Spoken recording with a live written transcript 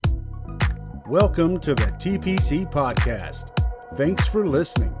Welcome to the TPC Podcast. Thanks for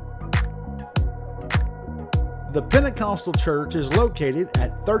listening. The Pentecostal Church is located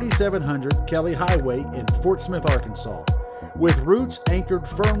at 3700 Kelly Highway in Fort Smith, Arkansas. With roots anchored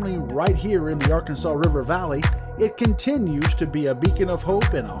firmly right here in the Arkansas River Valley, it continues to be a beacon of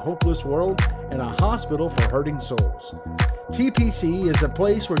hope in a hopeless world and a hospital for hurting souls. TPC is a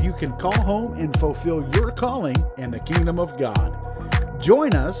place where you can call home and fulfill your calling in the kingdom of God.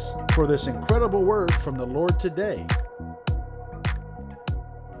 Join us for this incredible word from the Lord today.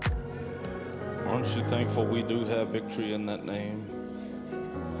 Aren't you thankful we do have victory in that name?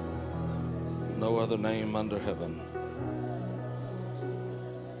 No other name under heaven.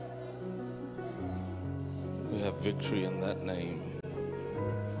 We have victory in that name.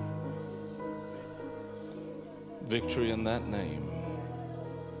 Victory in that name.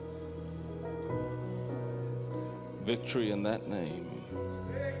 Victory in that name.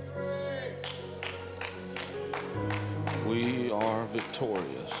 We are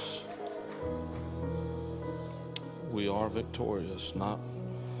victorious. We are victorious. Not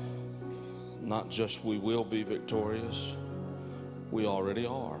just we will be victorious. We already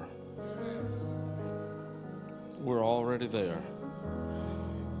are. We're already there.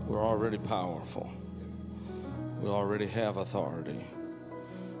 We're already powerful. We already have authority.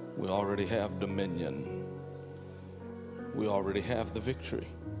 We already have dominion. We already have the victory.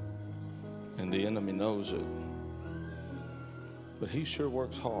 And the enemy knows it. But he sure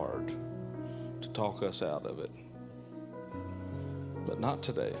works hard to talk us out of it. But not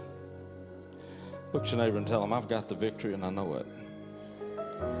today. Look at your neighbor and tell him, I've got the victory and I know it.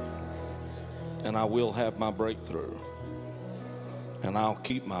 And I will have my breakthrough. And I'll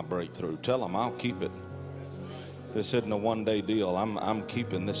keep my breakthrough. Tell him I'll keep it. This isn't a one-day deal. I'm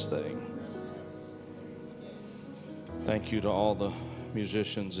keeping this thing. Thank you to all the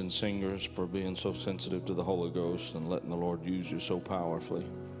musicians and singers for being so sensitive to the Holy Ghost and letting the Lord use you so powerfully.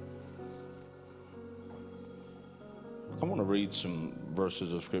 I want to read some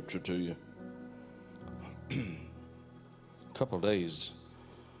verses of Scripture to you. A couple of days,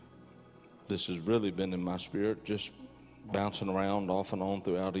 this has really been in my spirit, just bouncing around off and on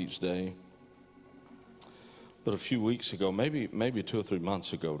throughout each day. But a few weeks ago, maybe 2 or 3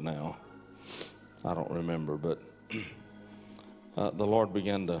 months ago now, I don't remember, but the Lord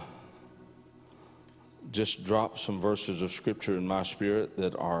began to just drop some verses of Scripture in my spirit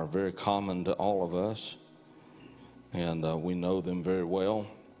that are very common to all of us, and we know them very well.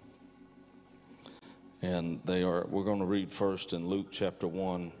 And we're going to read first in Luke chapter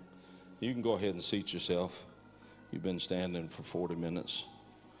 1. You can go ahead and seat yourself. You've been standing for 40 minutes.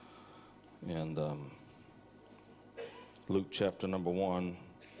 And Luke chapter number 1.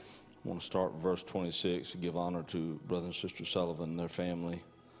 I want to start with verse 26 to give honor to Brother and Sister Sullivan and their family.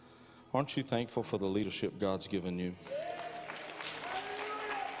 Aren't you thankful for the leadership God's given you?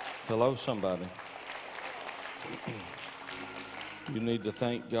 Hello, somebody. You need to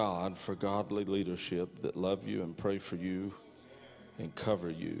thank God for godly leadership that love you and pray for you and cover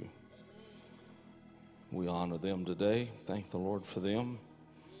you. We honor them today. Thank the Lord for them.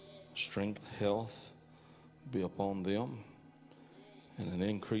 Strength, health be upon them. And an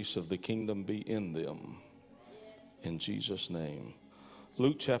increase of the kingdom be in them. In Jesus' name.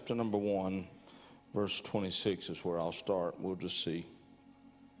 Luke chapter number 1, verse 26 is where I'll start. We'll just see.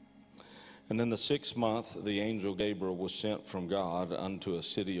 And in the 6th month, the angel Gabriel was sent from God unto a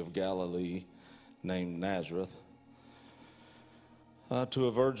city of Galilee named Nazareth, to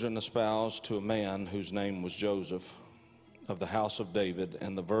a virgin espoused to a man whose name was Joseph, of the house of David,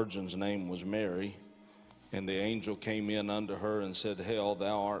 and the virgin's name was Mary. And the angel came in unto her and said, Hail,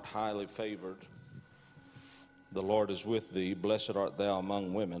 thou art highly favored. The Lord is with thee. Blessed art thou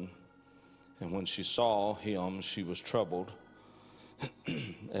among women. And when she saw him, she was troubled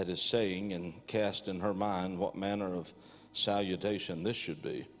at his saying, and cast in her mind what manner of salutation this should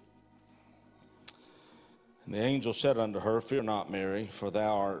be. And the angel said unto her, Fear not, Mary, for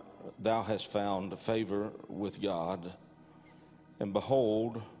thou hast found favor with God. And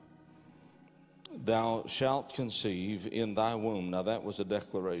behold, thou shalt conceive in thy womb. Now that was a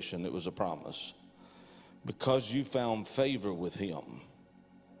declaration. It was a promise. Because you found favor with him,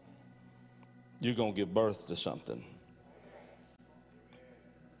 you're going to give birth to something.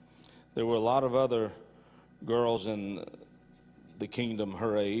 There were a lot of other girls in the kingdom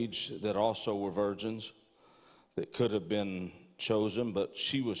her age that also were virgins that could have been chosen, but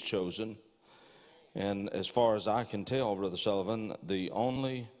she was chosen. And as far as I can tell, Brother Sullivan, the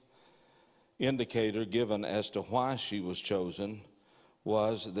only indicator given as to why she was chosen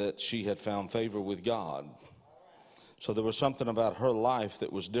was that she had found favor with God. So there was something about her life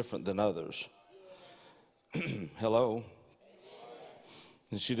that was different than others. Hello.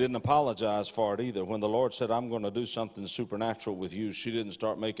 And she didn't apologize for it either. When the Lord said, I'm going to do something supernatural with you, she didn't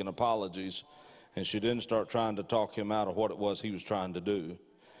start making apologies, and she didn't start trying to talk him out of what it was he was trying to do.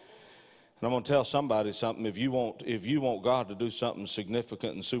 And I'm going to tell somebody something. If you want God to do something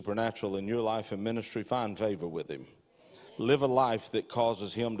significant and supernatural in your life and ministry, find favor with him. Live a life that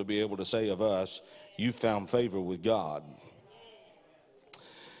causes him to be able to say of us, you found favor with God.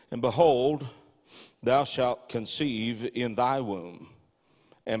 And behold, thou shalt conceive in thy womb,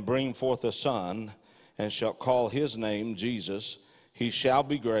 and bring forth a son, and shalt call his name Jesus. He shall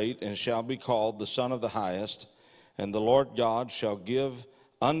be great, and shall be called the Son of the Highest. And the Lord God shall give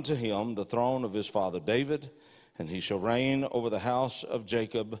unto him the throne of his father David, and he shall reign over the house of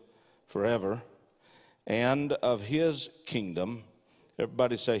Jacob forever. And of his kingdom,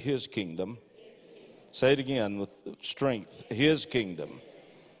 everybody say his kingdom. Say it again with strength. His kingdom.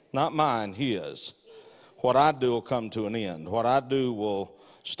 Not mine, his. What I do will come to an end. What I do will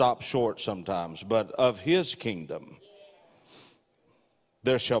stop short sometimes. But of his kingdom,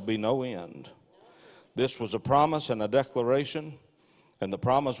 there shall be no end. This was a promise and a declaration. And the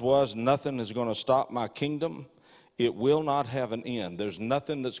promise was, nothing is going to stop my kingdom. It will not have an end. There's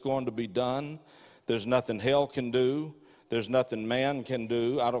nothing that's going to be done. There's nothing hell can do. There's nothing man can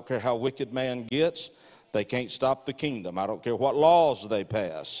do. I don't care how wicked man gets. They can't stop the kingdom. I don't care what laws they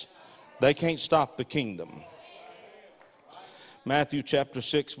pass. They can't stop the kingdom. Matthew chapter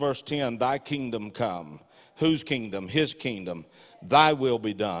 6, verse 10, thy kingdom come. Whose kingdom? His kingdom. Thy will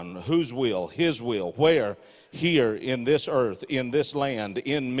be done. Whose will? His will. Where? Here in this earth, in this land,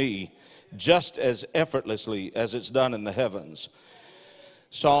 in me, just as effortlessly as it's done in the heavens.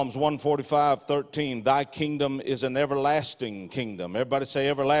 Psalms 145:13, thy kingdom is an everlasting kingdom. Everybody say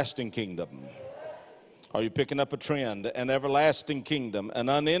everlasting kingdom. Are you picking up a trend? An everlasting kingdom, an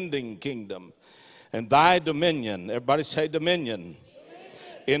unending kingdom. And thy dominion, everybody say dominion,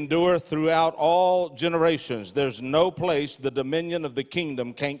 endure throughout all generations. There's no place the dominion of the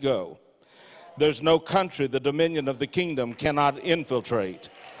kingdom can't go. There's no country the dominion of the kingdom cannot infiltrate.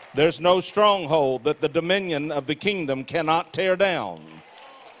 There's no stronghold that the dominion of the kingdom cannot tear down.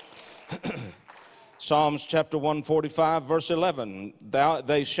 Psalms chapter 145, verse 11,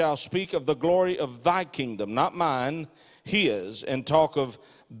 they shall speak of the glory of thy kingdom, not mine, his, and talk of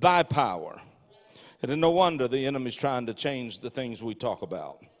thy power. And no wonder the enemy's trying to change the things we talk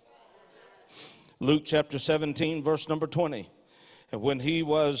about. Luke chapter 17, verse number 20. And when he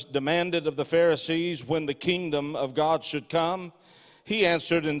was demanded of the Pharisees when the kingdom of God should come, he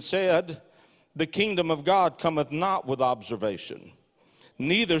answered and said, the kingdom of God cometh not with observation.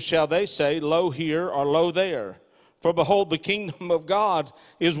 Neither shall they say, lo here or lo there. For behold, the kingdom of God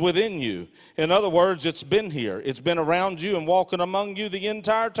is within you. In other words, it's been here. It's been around you and walking among you the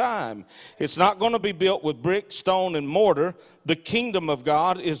entire time. It's not going to be built with brick, stone, and mortar. The kingdom of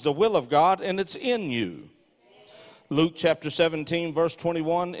God is the will of God, and it's in you. Luke chapter 17, verse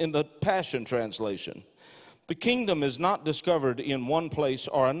 21 in the Passion Translation. The kingdom is not discovered in one place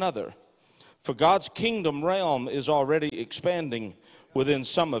or another. For God's kingdom realm is already expanding within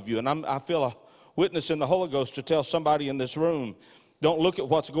some of you. And I feel a witness in the Holy Ghost to tell somebody in this room, don't look at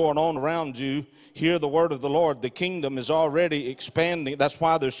what's going on around you. Hear the word of the Lord. The kingdom is already expanding. That's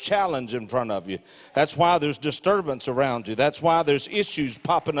why there's challenge in front of you. That's why there's disturbance around you. That's why there's issues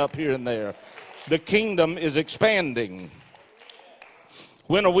popping up here and there. The kingdom is expanding.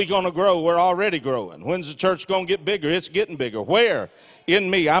 When are we going to grow? We're already growing. When's the church going to get bigger? It's getting bigger. Where? In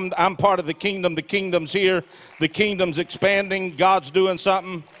me. I'm part of the kingdom. The kingdom's here. The kingdom's expanding. God's doing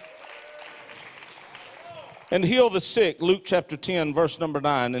something. And heal the sick, Luke chapter 10, verse number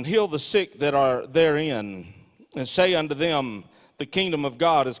 9, and heal the sick that are therein, and say unto them, the kingdom of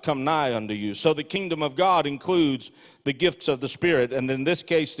God has come nigh unto you. So the kingdom of God includes the gifts of the Spirit, and in this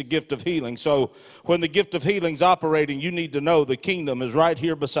case, the gift of healing. So when the gift of healing is operating, you need to know the kingdom is right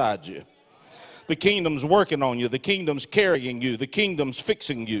here beside you. The kingdom's working on you. The kingdom's carrying you. The kingdom's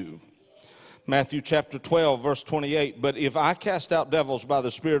fixing you. Matthew chapter 12, verse 28, but if I cast out devils by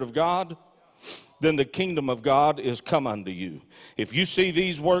the Spirit of God, then the kingdom of God is come unto you. If you see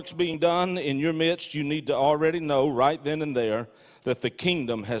these works being done in your midst, you need to already know right then and there that the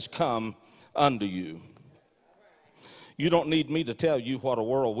kingdom has come unto you. You don't need me to tell you what a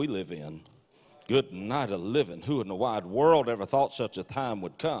world we live in. Good night of living. Who in the wide world ever thought such a time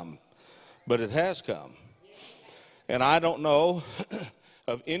would come? But it has come. And I don't know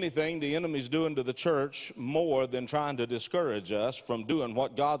of anything the enemy's doing to the church more than trying to discourage us from doing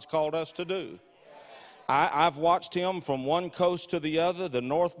what God's called us to do. I've watched him from one coast to the other, the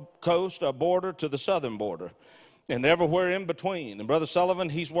north coast border to the southern border. and everywhere in between. And Brother Sullivan,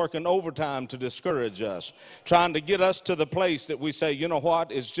 he's working overtime to discourage us, trying to get us to the place that we say, you know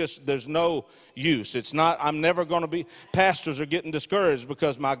what, it's just, there's no use. It's not, I'm never going to be, pastors are getting discouraged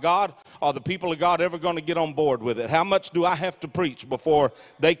because my God, are the people of God ever going to get on board with it? How much do I have to preach before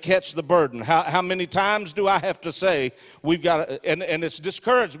they catch the burden? How many times do I have to say we've got to, and it's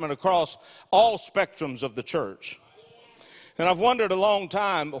discouragement across all spectrums of the church. And I've wondered a long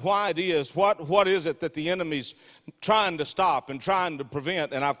time why it is, what is it that the enemy's trying to stop and trying to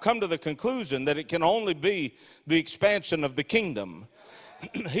prevent? And I've come to the conclusion that it can only be the expansion of the kingdom.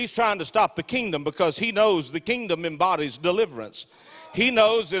 He's trying to stop the kingdom because he knows the kingdom embodies deliverance. He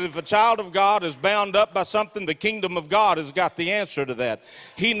knows that if a child of God is bound up by something, the kingdom of God has got the answer to that.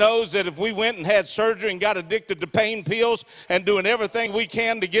 He knows that if we went and had surgery and got addicted to pain pills and doing everything we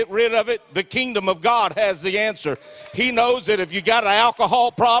can to get rid of it, the kingdom of God has the answer. He knows that if you got an alcohol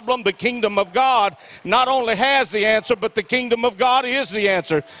problem, the kingdom of God not only has the answer, but the kingdom of God is the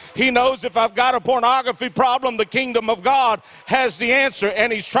answer. He knows if I've got a pornography problem, the kingdom of God has the answer.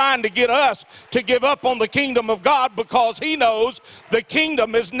 And he's trying to get us to give up on the kingdom of God because he knows the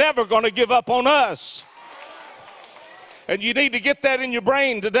kingdom is never going to give up on us. And you need to get that in your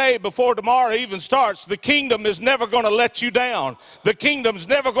brain today before tomorrow even starts. The kingdom is never going to let you down. The kingdom's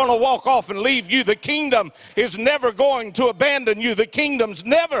never going to walk off and leave you. The kingdom is never going to abandon you. The kingdom's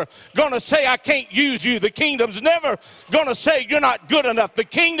never going to say, I can't use you. The kingdom's never going to say, you're not good enough. The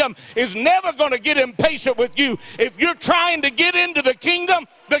kingdom is never going to get impatient with you. If you're trying to get into the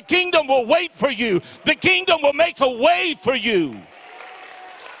kingdom will wait for you. The kingdom will make a way for you.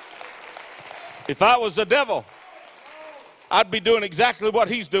 If I was the devil, I'd be doing exactly what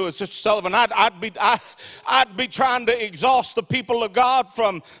he's doing, Sister Sullivan. I'd be trying to exhaust the people of God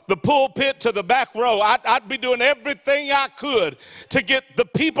from the pulpit to the back row. I'd be doing everything I could to get the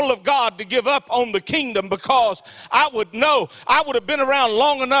people of God to give up on the kingdom because I would know, I would have been around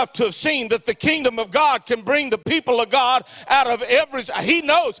long enough to have seen that the kingdom of God can bring the people of God out of every, he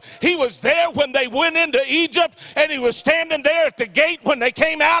knows. He was there when they went into Egypt, and he was standing there at the gate when they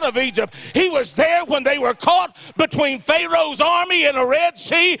came out of Egypt. He was there when they were caught between Pharaoh's army in a Red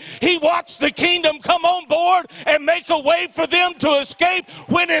Sea. He watched the kingdom come on board and make a way for them to escape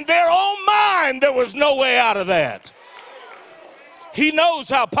when in their own mind there was no way out of that. He knows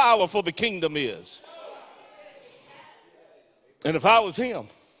how powerful the kingdom is. And if I was him,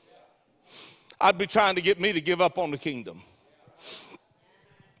 I'd be trying to get me to give up on the kingdom.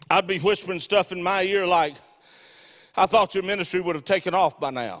 I'd be whispering stuff in my ear like, I thought your ministry would have taken off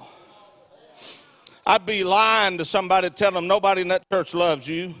by now. I'd be lying to somebody, telling them nobody in that church loves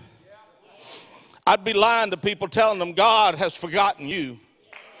you. I'd be lying to people, telling them God has forgotten you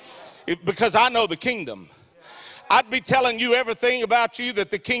because I know the kingdom. I'd be telling you everything about you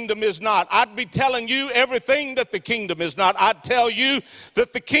that the kingdom is not. I'd be telling you everything that the kingdom is not. I'd tell you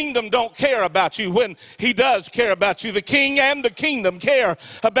that the kingdom don't care about you when he does care about you. The king and the kingdom care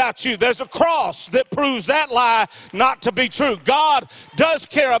about you. There's a cross that proves that lie not to be true. God does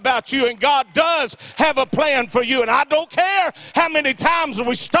care about you, and God does have a plan for you. And I don't care how many times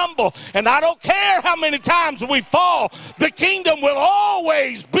we stumble, and I don't care how many times we fall. The kingdom will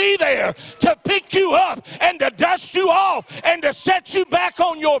always be there to pick you up and to dust you off and to set you back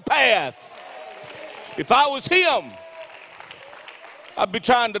on your path. If I was him, I'd be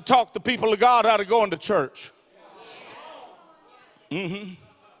trying to talk the people of God out of going to church. If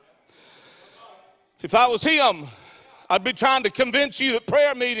I was him, I'd be trying to convince you that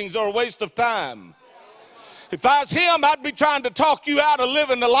prayer meetings are a waste of time. If I was him, I'd be trying to talk you out of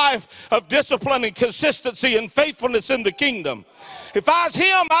living the life of discipline and consistency and faithfulness in the kingdom. If I was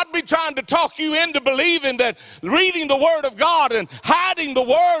him, I'd be trying to talk you into believing that reading the Word of God and hiding the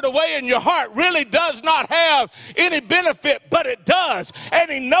Word away in your heart really does not have any benefit, but it does. And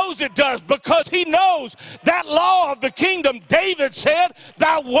he knows it does because he knows that law of the kingdom. David said,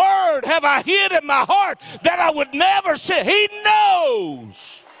 thy word have I hid in my heart that I would never sin. He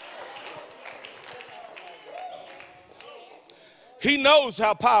knows. He knows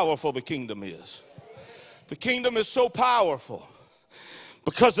how powerful the kingdom is. The kingdom is so powerful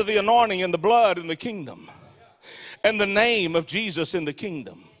because of the anointing and the blood in the kingdom and the name of Jesus in the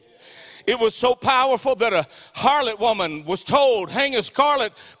kingdom. It was so powerful that a harlot woman was told, hang a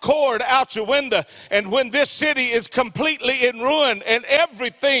scarlet cord out your window. And when this city is completely in ruin and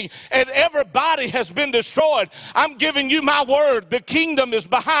everything and everybody has been destroyed, I'm giving you my word. The kingdom is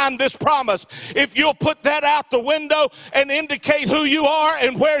behind this promise. If you'll put that out the window and indicate who you are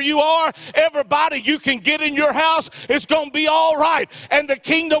and where you are, everybody you can get in your house is going to be all right. And the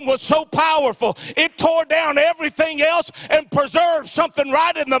kingdom was so powerful, it tore down everything else and preserved something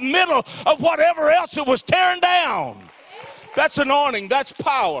right in the middle of whatever else it was tearing down. That's anointing. That's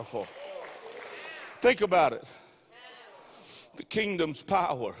powerful. Think about it. The kingdom's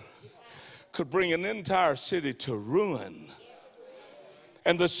power could bring an entire city to ruin.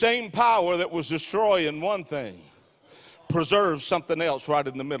 And the same power that was destroying one thing preserves something else right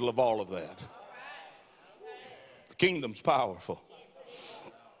in the middle of all of that. The kingdom's powerful.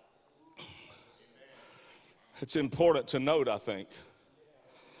 It's important to note, I think,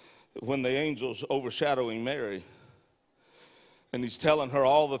 that when the angel's overshadowing Mary and he's telling her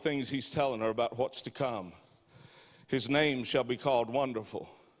all the things he's telling her about what's to come, his name shall be called Wonderful,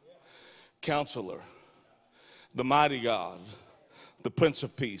 Counselor, the Mighty God, the Prince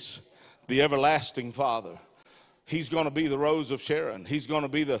of Peace, the Everlasting Father. He's going to be the Rose of Sharon. He's going to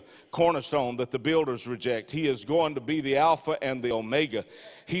be the cornerstone that the builders reject. He is going to be the Alpha and the Omega.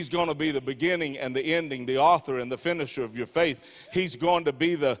 He's going to be the beginning and the ending, the author and the finisher of your faith. He's going to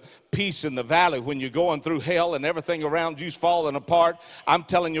be the peace in the valley when you're going through hell and everything around you's falling apart. I'm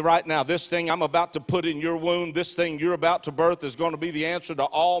telling you right now, this thing I'm about to put in your womb, this thing you're about to birth is going to be the answer to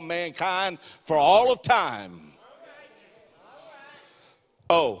all mankind for all of time.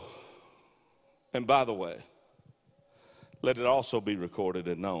 Oh, and by the way, let it also be recorded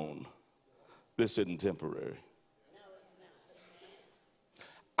and known, this isn't temporary.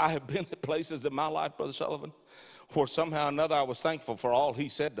 I have been at places in my life, Brother Sullivan, where somehow or another I was thankful for all he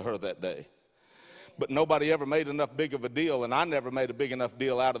said to her that day. But nobody ever made enough big of a deal, and I never made a big enough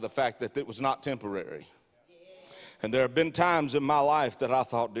deal out of the fact that it was not temporary. And there have been times in my life that I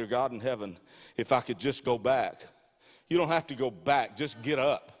thought, dear God in heaven, if I could just go back. You don't have to go back, just get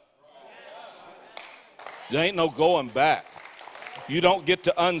up. There ain't no going back. You don't get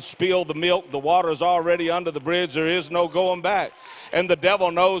to unspill the milk. The water's already under the bridge. There is no going back. And the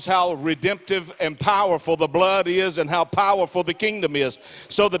devil knows how redemptive and powerful the blood is and how powerful the kingdom is.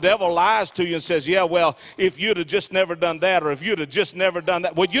 So the devil lies to you and says, yeah, well, if you'd have just never done that, or if you'd have just never done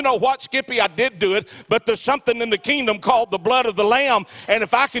that. Well, you know what, Skippy, I did do it, but there's something in the kingdom called the blood of the Lamb, and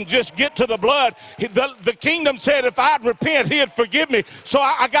if I can just get to the blood, the kingdom said if I'd repent, he'd forgive me. So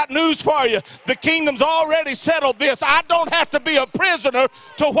I got news for you. The kingdom's already settled this. I don't have to be a prisoner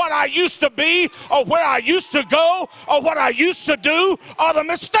to what I used to be, or where I used to go, or what I used to do, or the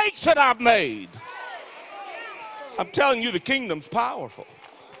mistakes that I've made. I'm telling you, the kingdom's powerful.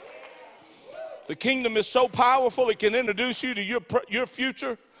 The kingdom is so powerful it can introduce you to your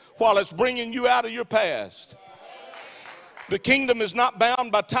future while it's bringing you out of your past. The kingdom is not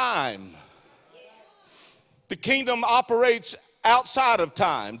bound by time. The kingdom operates outside of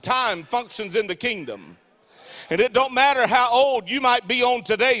time. Time functions in the kingdom. And it don't matter how old you might be on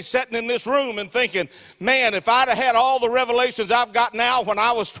today, sitting in this room and thinking, man, if I'd have had all the revelations I've got now when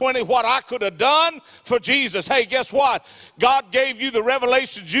I was 20, what I could have done for Jesus. Hey, guess what? God gave you the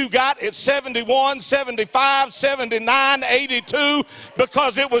revelations you got at 71, 75, 79, 82,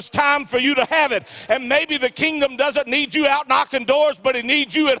 because it was time for you to have it. And maybe the kingdom doesn't need you out knocking doors, but it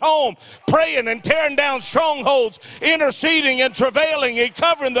needs you at home, praying and tearing down strongholds, interceding and travailing and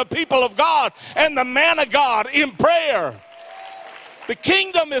covering the people of God and the man of God in prayer. The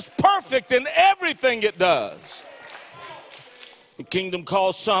kingdom is perfect in everything it does. The kingdom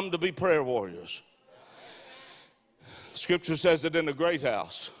calls some to be prayer warriors. The scripture says that in the great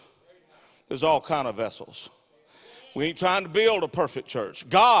house, there's all kind of vessels. We ain't trying to build a perfect church.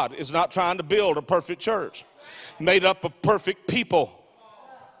 God is not trying to build a perfect church made up of perfect people.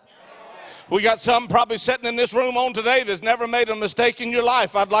 We got some probably sitting in this room on today that's never made a mistake in your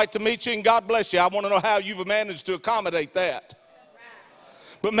life. I'd like to meet you and God bless you. I want to know how you've managed to accommodate that.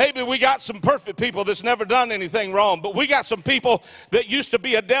 But maybe we got some perfect people that's never done anything wrong. But we got some people that used to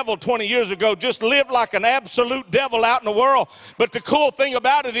be a devil 20 years ago, just lived like an absolute devil out in the world. But the cool thing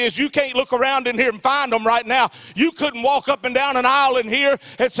about it is you can't look around in here and find them right now. You couldn't walk up and down an aisle in here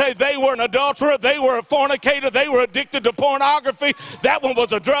and say they were an adulterer, they were a fornicator, they were addicted to pornography, that one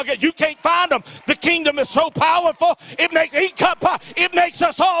was a drug addict. You can't find them. The kingdom is so powerful, it makes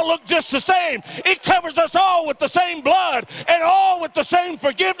us all look just the same. It covers us all with the same blood and all with the same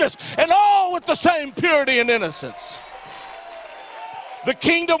forgiveness and all with the same purity and innocence. The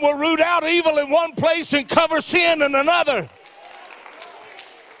kingdom will root out evil in one place and cover sin in another.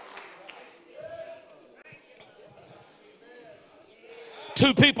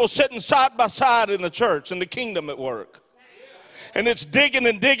 Two people sitting side by side in the church and the kingdom at work. And it's digging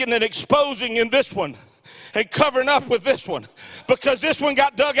and digging and exposing in this one. and covering up with this one, because this one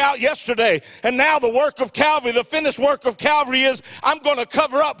got dug out yesterday. And now the work of Calvary, the finished work of Calvary is I'm going to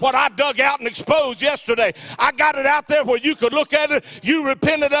cover up what I dug out and exposed yesterday. I got it out there where you could look at it. You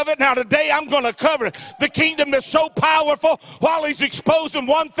repented of it. Now today I'm going to cover it. The kingdom is so powerful. While he's exposing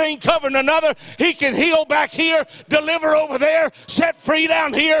one thing, covering another, he can heal back here, deliver over there, set free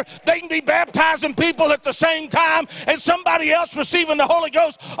down here. They can be baptizing people at the same time and somebody else receiving the Holy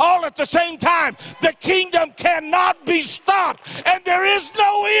Ghost all at the same time. The kingdom cannot be stopped, and there is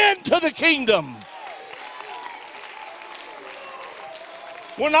no end to the kingdom.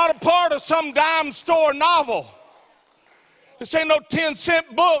 We're not a part of some dime store novel. This ain't no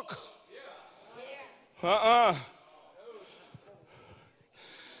 10-cent book.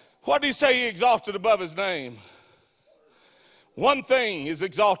 What did he say he exalted above his name? One thing is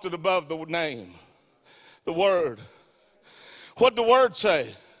exalted above the name, the word. What did the word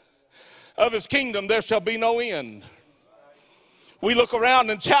say? Of his kingdom there shall be no end. We look around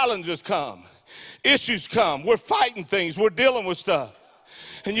and challenges come. Issues come. We're fighting things. We're dealing with stuff.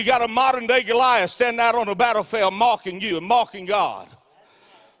 And you got a modern day Goliath standing out on the battlefield mocking you and mocking God.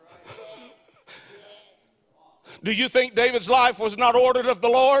 Do you think David's life was not ordered of the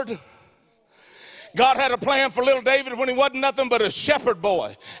Lord? God had a plan for little David when he wasn't nothing but a shepherd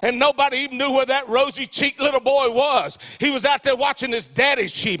boy. And nobody even knew where that rosy-cheeked little boy was. He was out there watching his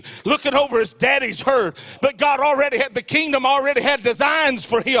daddy's sheep, looking over his daddy's herd. But God already had, the kingdom already had designs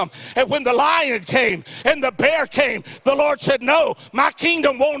for him. And when the lion came and the bear came, the Lord said, no, my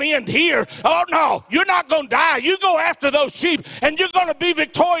kingdom won't end here. Oh, no, you're not going to die. You go after those sheep, and you're going to be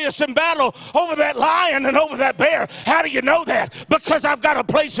victorious in battle over that lion and over that bear. How do you know that? Because I've got a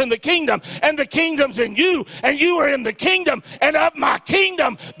place in the kingdom, and the kingdom's in you, and you are in the kingdom, and of my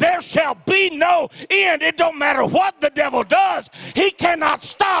kingdom there shall be no end. It don't matter what the devil does. He cannot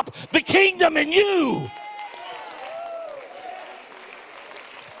stop the kingdom in you.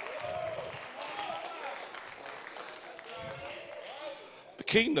 The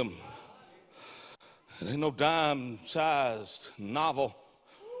kingdom, it ain't no dime-sized novel.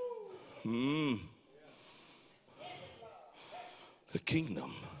 The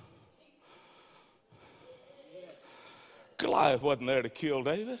kingdom. Goliath wasn't there to kill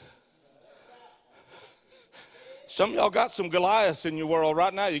David. Some of y'all got some Goliaths in your world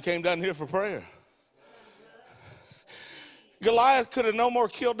right now. You came down here for prayer. Goliath could have no more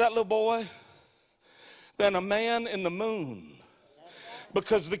killed that little boy than a man in the moon,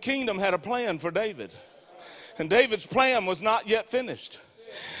 because the kingdom had a plan for David, and David's plan was not yet finished.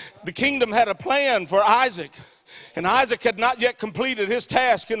 The kingdom had a plan for Isaac, and Isaac had not yet completed his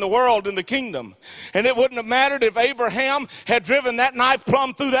task in the world, in the kingdom. And it wouldn't have mattered if Abraham had driven that knife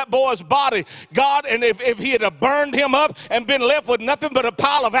plumb through that boy's body. God, and if he had burned him up and been left with nothing but a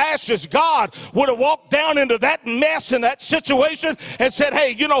pile of ashes, God would have walked down into that mess and that situation and said,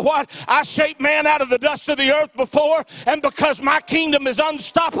 hey, you know what? I shaped man out of the dust of the earth before, and because my kingdom is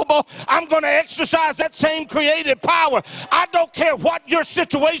unstoppable, I'm going to exercise that same creative power. I don't care what your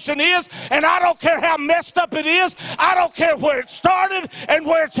situation is, and I don't care how messed up it is. I don't care where it started and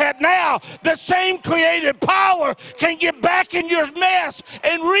where it's at now. The same creative power can get back in your mess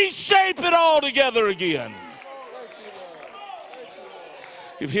and reshape it all together again.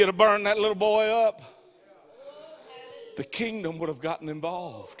 If he had burned that little boy up, the kingdom would have gotten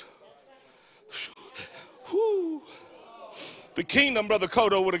involved. Whew. The kingdom, Brother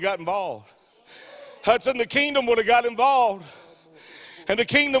Kodo, would have got involved. Hudson, the kingdom would have got involved. And the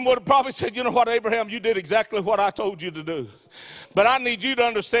kingdom would have probably said, you know what, Abraham, you did exactly what I told you to do. But I need you to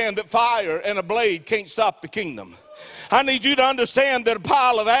understand that fire and a blade can't stop the kingdom. I need you to understand that a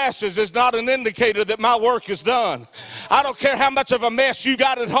pile of ashes is not an indicator that my work is done. I don't care how much of a mess you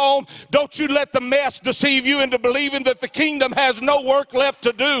got at home. Don't you let the mess deceive you into believing that the kingdom has no work left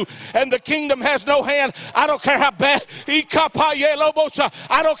to do and the kingdom has no hand. I don't care how bad. I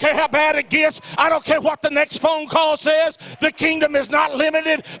don't care how bad it gets. I don't care what the next phone call says. The kingdom is not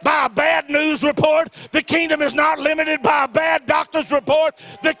limited by a bad news report. The kingdom is not limited by a bad doctor's report.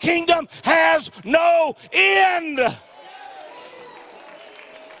 The kingdom has no end.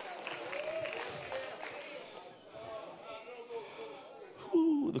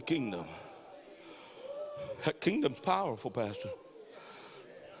 Ooh, the kingdom. That kingdom's powerful, Pastor.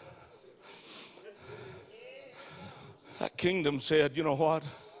 That kingdom said, you know what?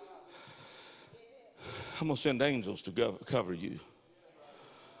 I'm going to send angels to cover you.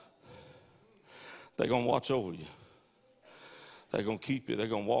 They're going to watch over you. They're going to keep you. They're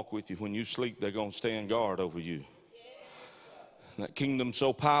going to walk with you. When you sleep, they're going to stand guard over you. And that kingdom's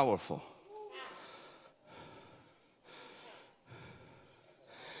so powerful.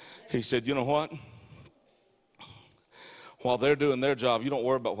 He said, you know what? While they're doing their job, you don't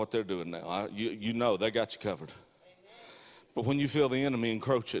worry about what they're doing now. You know they got you covered. But when you feel the enemy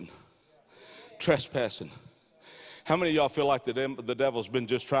encroaching, trespassing, how many of y'all feel like the devil's been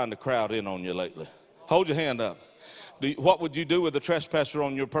just trying to crowd in on you lately? Hold your hand up. What would you do with a trespasser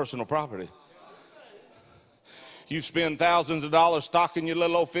on your personal property? You spend thousands of dollars stocking your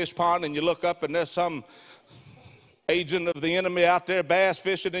little old fish pond, and you look up and there's some agent of the enemy out there bass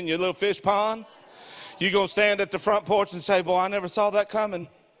fishing in your little fish pond. You're going to stand at the front porch and say, boy, I never saw that coming.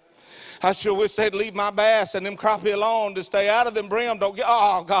 I sure wish they'd leave my bass and them crappie alone to stay out of them brim. Don't get,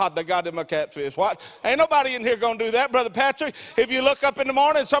 oh, God, they got them a catfish. What? Ain't nobody in here going to do that, Brother Patrick. If you look up in the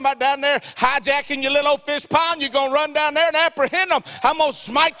morning, somebody down there hijacking your little old fish pond, you're going to run down there and apprehend them. I'm going to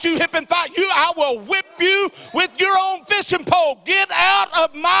smite you hip and thigh. I will whip you with your own fishing pole. Get out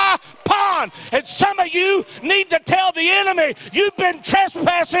of my pond. And some of you need to tell the enemy, you've been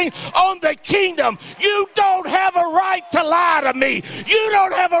trespassing on the kingdom. You don't have a right to lie to me. You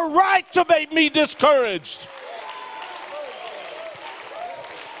don't have a right to make me discouraged.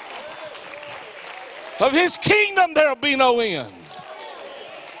 Of his kingdom there'll be no end.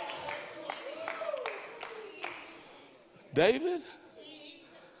 David?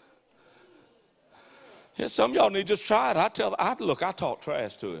 Yeah, some of y'all need to just try it. I talk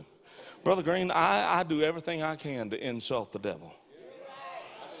trash to him. Brother Green, I do everything I can to insult the devil.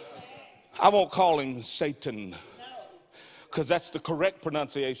 I won't call him Satan, because that's the correct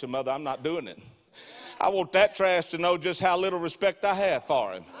pronunciation, Mother. I'm not doing it. I want that trash to know just how little respect I have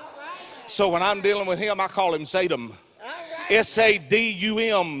for him. So when I'm dealing with him, I call him Sadum.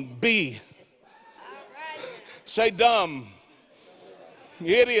 Sadumb. Say dumb.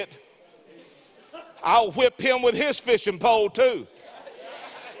 You idiot. I'll whip him with his fishing pole too.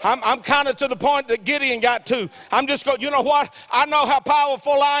 I'm kind of to the point that Gideon got to. I'm just going, you know what? I know how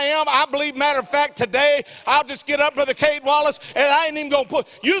powerful I am. I believe, matter of fact, today, I'll just get up, Brother Cade Wallace, and I ain't even going to pull.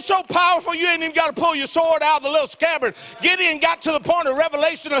 You so powerful, you ain't even got to pull your sword out of the little scabbard. Gideon got to the point of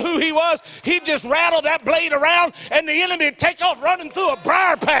revelation of who he was. He just rattled that blade around, and the enemy would take off running through a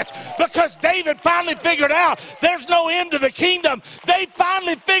briar patch, because David finally figured out there's no end to the kingdom. They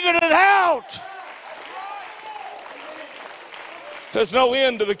finally figured it out. There's no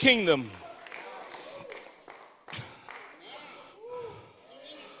end to the kingdom.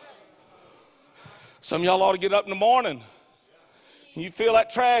 Some of y'all ought to get up in the morning. You feel that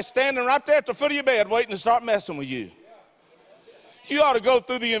trash standing right there at the foot of your bed waiting to start messing with you. You ought to go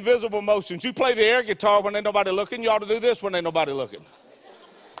through the invisible motions. You play the air guitar when ain't nobody looking. You ought to do this when ain't nobody looking.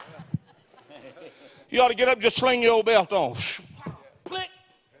 You ought to get up and just sling your old belt on.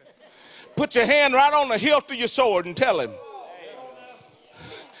 Put your hand right on the hilt of your sword and tell him.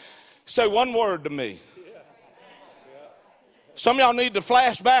 Say one word to me. Some of y'all need to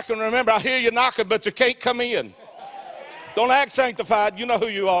flash back and remember, I hear you knocking, but you can't come in. Don't act sanctified. You know who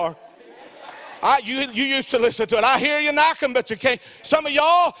you are. You used to listen to it. I hear you knocking, but you can't. Some of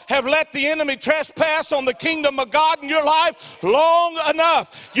y'all have let the enemy trespass on the kingdom of God in your life long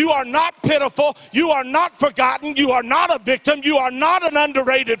enough. You are not pitiful. You are not forgotten. You are not a victim. You are not an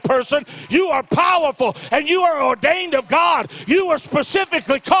underrated person. You are powerful, and you are ordained of God. You are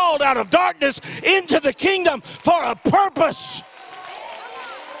specifically called out of darkness into the kingdom for a purpose.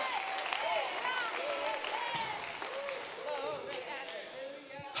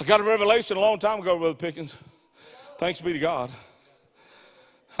 I got a revelation a long time ago, Brother Pickens. Thanks be to God.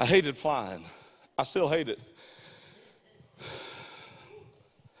 I hated flying. I still hate it.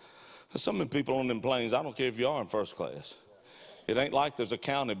 There's some people on them planes, I don't care if you are in first class. It ain't like there's a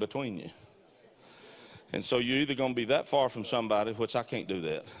county between you. And so you're either going to be that far from somebody, which I can't do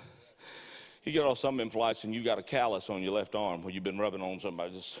that. You get on some of them flights and you got a callus on your left arm where you've been rubbing on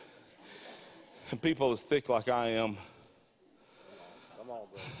somebody. And people as thick like I am,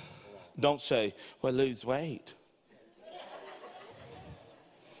 don't say, well, lose weight.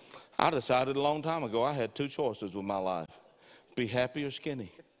 I decided a long time ago I had two choices with my life. Be happy or skinny.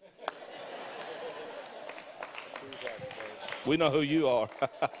 We know who you are.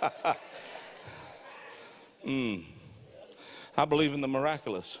 I believe in the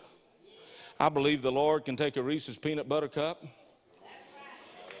miraculous. I believe the Lord can take a Reese's peanut butter cup,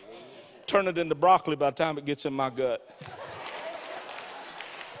 turn it into broccoli by the time it gets in my gut.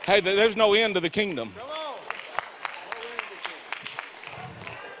 Hey, there's no end to the kingdom.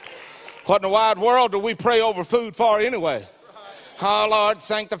 What in the wide world do we pray over food for anyway? Oh, Lord,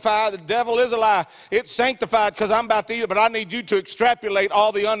 sanctify. The devil is a lie. It's sanctified because I'm about to eat it, but I need you to extrapolate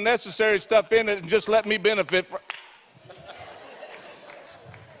all the unnecessary stuff in it and just let me benefit from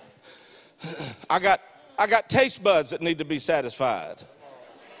it. I got taste buds that need to be satisfied.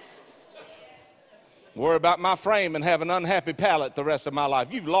 Worry about my frame and have an unhappy palate the rest of my life.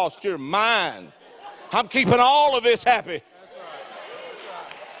 You've lost your mind. I'm keeping all of this happy.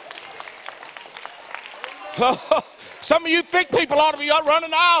 Some of you thick people ought to be up running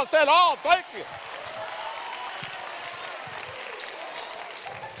the aisle saying, oh, thank you.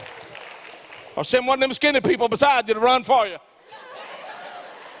 Or send one of them skinny people beside you to run for you.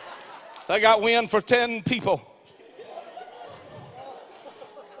 They got wind for 10 people.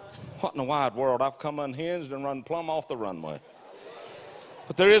 What in the wide world? I've come unhinged and run plumb off the runway.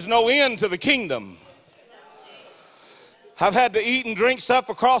 But there is no end to the kingdom. I've had to eat and drink stuff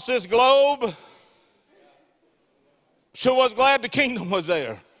across this globe. Sure was glad the kingdom was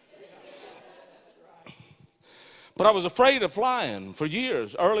there. But I was afraid of flying for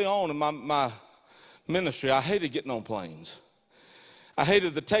years. Early on in my ministry, I hated getting on planes. I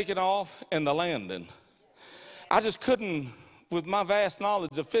hated the taking off and the landing. I just couldn't, with my vast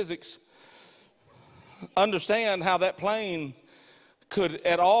knowledge of physics, understand how that plane could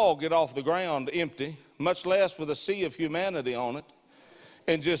at all get off the ground empty, much less with a sea of humanity on it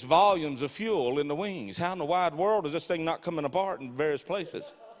and just volumes of fuel in the wings. How in the wide world is this thing not coming apart in various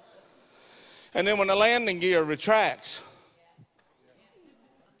places? And then when the landing gear retracts,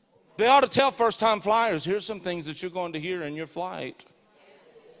 they ought to tell first-time flyers, here's some things that you're going to hear in your flight.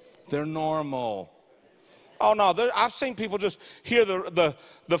 They're normal. Oh, no, I've seen people just hear the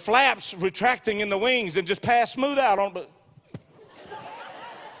flaps retracting in the wings and just pass smooth out on it.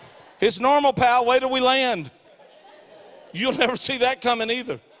 It's normal, pal. Wait till we land. You'll never see that coming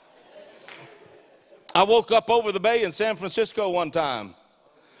either. I woke up over the bay in San Francisco one time.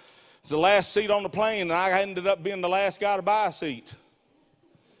 It's the last seat on the plane, and I ended up being the last guy to buy a seat.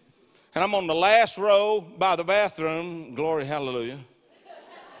 And I'm on the last row by the bathroom, glory, hallelujah,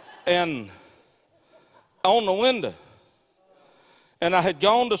 and on the window. And I had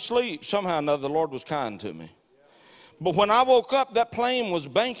gone to sleep. Somehow or another, the Lord was kind to me. But when I woke up, that plane was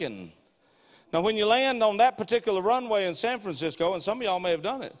banking. Now, when you land on that particular runway in San Francisco, and some of y'all may have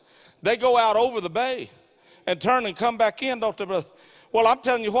done it, they go out over the bay and turn and come back in, don't they, brother? Well, I'm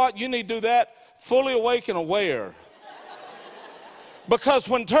telling you what, you need to do that fully awake and aware. Because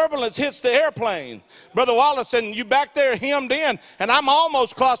when turbulence hits the airplane, Brother Wallace, and you back there hemmed in, and I'm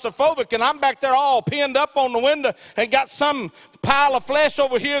almost claustrophobic, and I'm back there all pinned up on the window and got some pile of flesh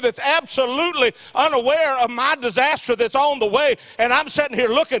over here that's absolutely unaware of my disaster that's on the way, and I'm sitting here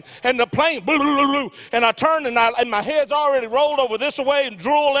looking, and the plane, and I turn, and my head's already rolled over this way and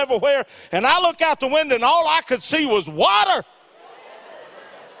drool everywhere, and I look out the window, and all I could see was water.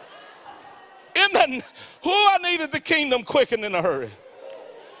 I needed the kingdom quick and in a hurry.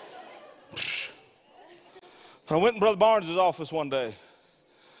 I went in Brother Barnes' office one day.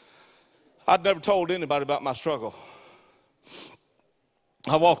 I'd never told anybody about my struggle.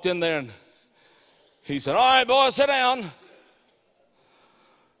 I walked in there and he said, all right, boy, sit down.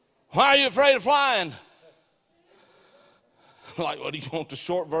 Why are you afraid of flying? I'm like, well, do you want the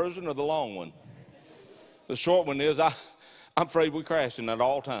short version or the long one? The short one is I'm afraid we're crashing at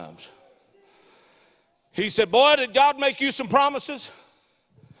all times. He said, boy, did God make you some promises?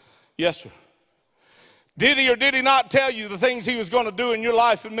 Yes, sir. Did he or did he not tell you the things he was going to do in your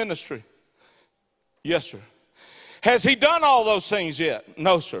life and ministry? Yes, sir. Has he done all those things yet?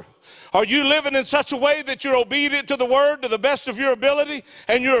 No, sir. Are you living in such a way that you're obedient to the word to the best of your ability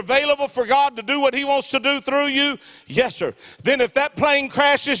and you're available for God to do what he wants to do through you? Yes, sir. Then if that plane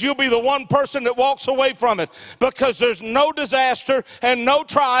crashes, you'll be the one person that walks away from it, because there's no disaster and no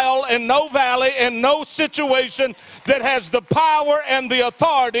trial and no valley and no situation that has the power and the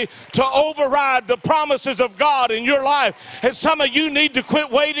authority to override the promises of God in your life. And some of you need to quit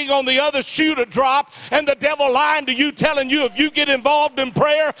waiting on the other shoe to drop and the devil lying to you, telling you if you get involved in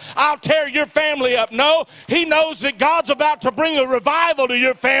prayer, I'll tear your family up. No, he knows that God's about to bring a revival to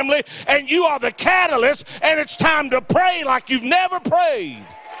your family, and you are the catalyst, and it's time to pray like you've never prayed.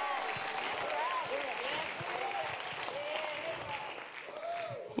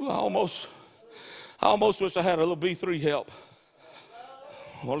 Ooh, I almost wish I had a little B3 help.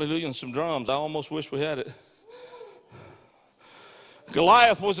 Hallelujah, and some drums. I almost wish we had it.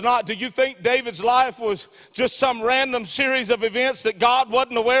 Goliath was not. Do you think David's life was just some random series of events that God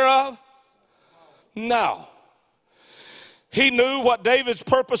wasn't aware of? No. He knew what David's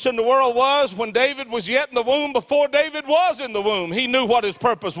purpose in the world was when David was yet in the womb. Before David was in the womb, he knew what his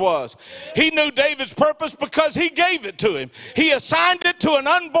purpose was. He knew David's purpose because he gave it to him. He assigned it to an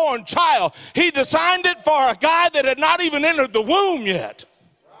unborn child. He designed it for a guy that had not even entered the womb yet.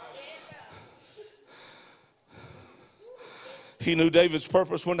 He knew David's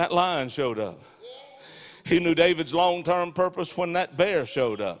purpose when that lion showed up. He knew David's long-term purpose when that bear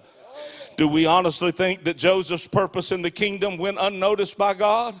showed up. Do we honestly think that Joseph's purpose in the kingdom went unnoticed by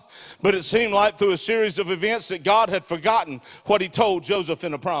God? But it seemed like through a series of events that God had forgotten what he told Joseph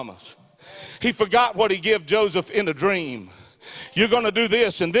in a promise. He forgot what he gave Joseph in a dream. You're going to do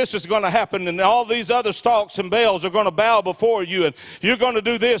this, and this is going to happen, and all these other stalks and bells are going to bow before you, and you're going to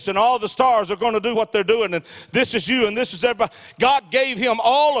do this, and all the stars are going to do what they're doing, and this is you, and this is everybody. God gave him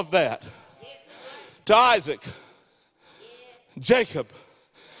all of that to Isaac, Jacob,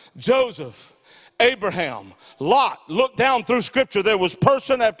 Joseph, Abraham, Lot. Look down through Scripture. There was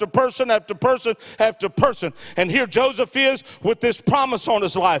person after person after person after person. And here Joseph is with this promise on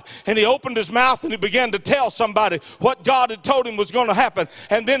his life. And he opened his mouth and he began to tell somebody what God had told him was going to happen.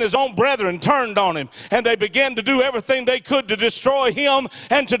 And then his own brethren turned on him. And they began to do everything they could to destroy him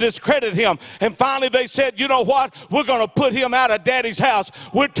and to discredit him. And finally they said, you know what? We're going to put him out of Daddy's house.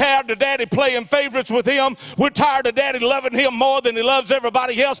 We're tired of Daddy playing favorites with him. We're tired of Daddy loving him more than he loves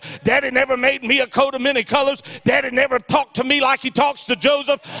everybody else. Daddy never made me a coat of many colors. Daddy never talked to me like he talks to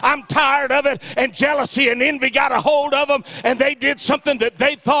Joseph. I'm tired of it. And jealousy and envy got a hold of them, and they did something that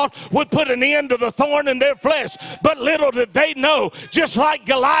they thought would put an end to the thorn in their flesh. But little did they know, just like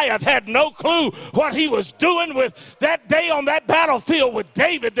Goliath had no clue what he was doing with that day on that battlefield with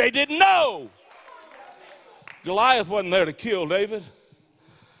David, they didn't know. Goliath wasn't there to kill David.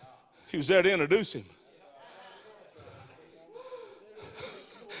 He was there to introduce him.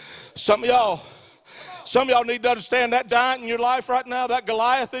 Some of y'all need to understand that giant in your life right now, that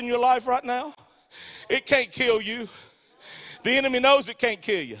Goliath in your life right now, it can't kill you. The enemy knows it can't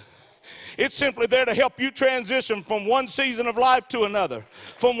kill you. It's simply there to help you transition from one season of life to another,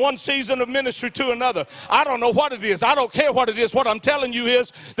 from one season of ministry to another. I don't know what it is. I don't care what it is. What I'm telling you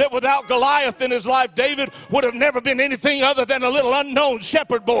is that without Goliath in his life, David would have never been anything other than a little unknown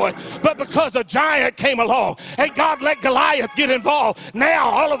shepherd boy. But because a giant came along and God let Goliath get involved, now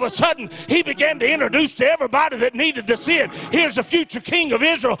all of a sudden he began to introduce to everybody that needed to see it. Here's a future king of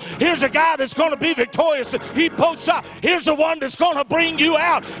Israel. Here's a guy that's going to be victorious. He posts out. Here's the one that's going to bring you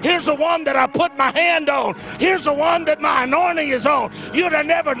out. Here's the one that I put my hand on. Here's the one that my anointing is on. You'd have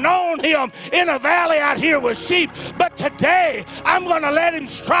never known him in a valley out here with sheep, but today I'm going to let him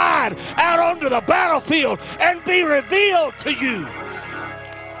stride out onto the battlefield and be revealed to you.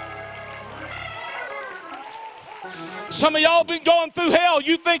 Some of y'all been going through hell.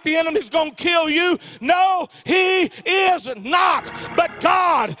 You think the enemy's going to kill you? No, he is not. But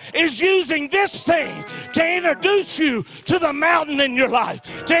God is using this thing to introduce you to the mountain in your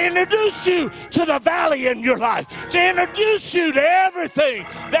life, to introduce you to the valley in your life, to introduce you to everything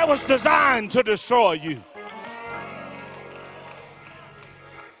that was designed to destroy you.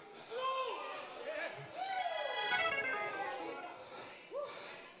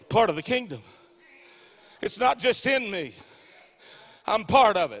 Part of the kingdom. It's not just in me. I'm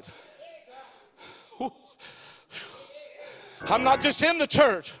part of it. I'm not just in the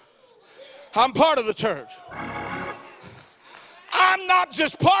church. I'm part of the church. I'm not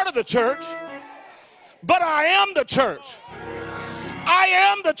just part of the church, but I am the church. I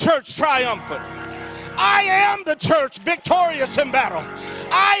am the church triumphant. I am the church victorious in battle.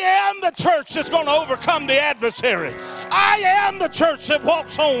 I am the church that's going to overcome the adversary. I am the church that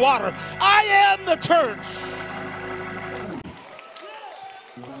walks on water. I am the church.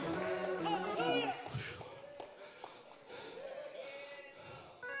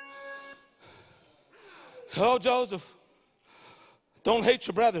 Oh, Joseph, don't hate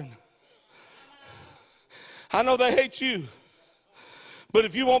your brethren. I know they hate you, but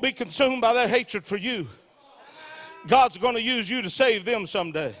if you won't be consumed by their hatred for you, God's going to use you to save them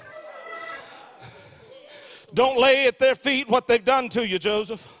someday. Don't lay at their feet what they've done to you,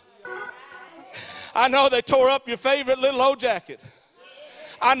 Joseph. I know they tore up your favorite little old jacket.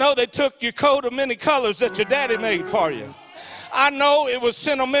 I know they took your coat of many colors that your daddy made for you. I know it was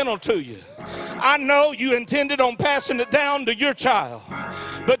sentimental to you. I know you intended on passing it down to your child.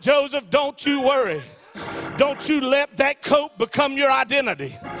 But Joseph, don't you worry. Don't you let that coat become your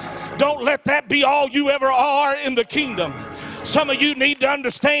identity. Don't let that be all you ever are in the kingdom. Some of you need to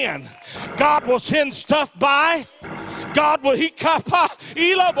understand, God will send stuff by. God will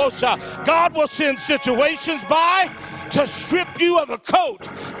send situations by to strip you of a coat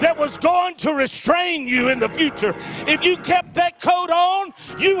that was going to restrain you in the future. If you kept that coat on,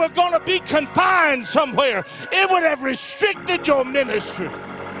 you were going to be confined somewhere. It would have restricted your ministry.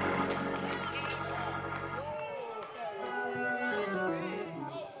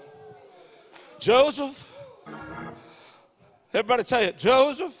 Joseph, everybody say it,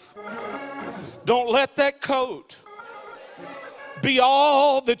 Joseph, don't let that coat be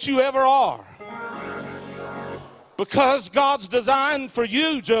all that you ever are. Because God's design for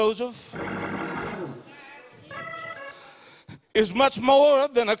you, Joseph, is much more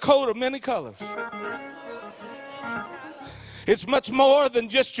than a coat of many colors. It's much more than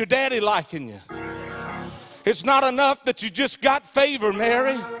just your daddy liking you. It's not enough that you just got favor,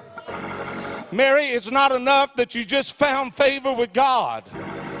 Mary. Mary, it's not enough that you just found favor with God.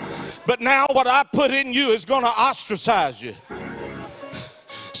 But now what I put in you is going to ostracize you.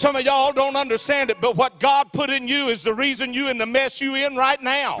 Some of y'all don't understand it, but what God put in you is the reason you in the mess you in right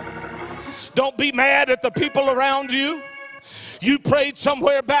now. Don't be mad at the people around you. You prayed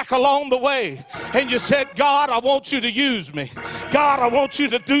somewhere back along the way and you said, God, I want you to use me. God, I want you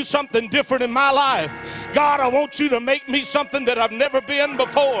to do something different in my life. God, I want you to make me something that I've never been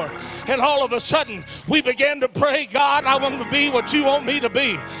before. And all of a sudden, we began to pray, God, I want to be what you want me to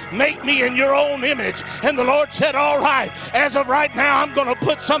be. Make me in your own image. And the Lord said, all right, as of right now, I'm going to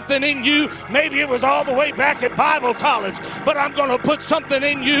put something in you. Maybe it was all the way back at Bible college, but I'm going to put something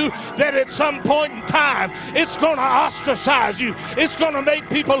in you that at some point in time, it's going to ostracize you. It's going to make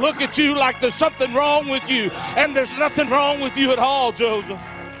people look at you like there's something wrong with you. And there's nothing wrong with you at all, Joseph.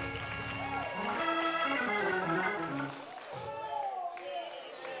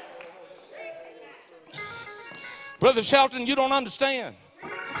 Brother Shelton, you don't understand.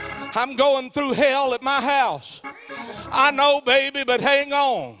 I'm going through hell at my house. I know, baby, but hang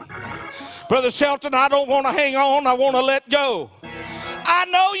on. Brother Shelton, I don't want to hang on. I want to let go. I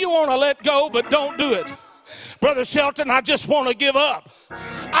know you want to let go, but don't do it. Brother Shelton, I just want to give up.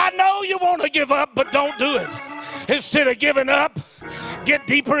 I know you want to give up, but don't do it. Instead of giving up, get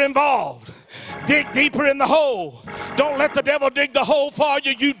deeper involved. Dig deeper in the hole. Don't let the devil dig the hole for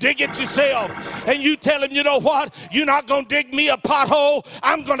you. You dig it yourself. And you tell him, you know what? You're not going to dig me a pothole.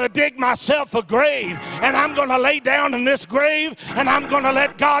 I'm going to dig myself a grave. And I'm going to lay down in this grave. And I'm going to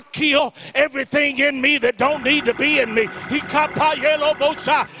let God kill everything in me that don't need to be in me.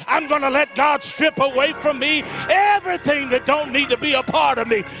 I'm going to let God strip away from me everything that don't need to be a part of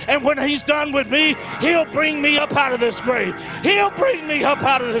me. And when he's done with me, he'll bring me up out of this grave. He'll bring me up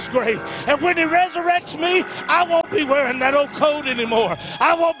out of this grave. And when he resurrects me, I won't be wearing that old coat anymore.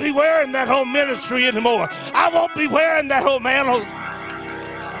 I won't be wearing that whole ministry anymore. I won't be wearing that whole mantle.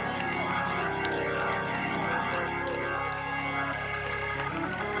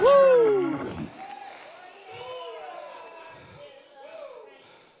 Woo!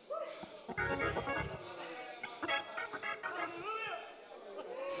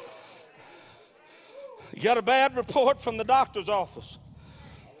 You got a bad report from the doctor's office.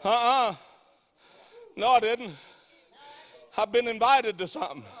 No, I didn't. I've been invited to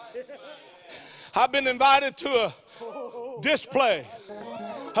something. I've been invited to a display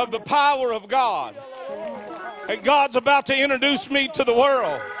of the power of God. And God's about to introduce me to the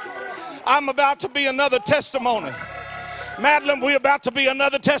world. I'm about to be another testimony. Madeline, we're about to be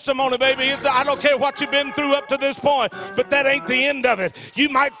another testimony, baby. I don't care what you've been through up to this point, but that ain't the end of it. You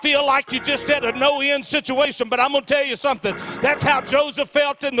might feel like you just had a no-end situation, but I'm going to tell you something. That's how Joseph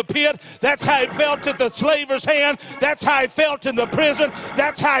felt in the pit. That's how he felt at the slaver's hand. That's how he felt in the prison.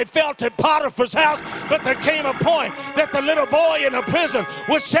 That's how he felt at Potiphar's house. But there came a point that the little boy in the prison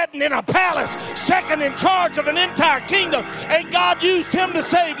was sitting in a palace, second in charge of an entire kingdom, and God used him to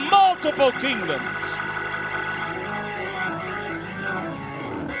save multiple kingdoms.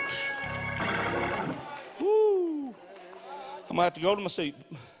 I'm going to have to go to my seat.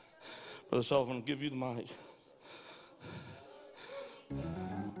 Brother Sullivan, I'll give you the mic.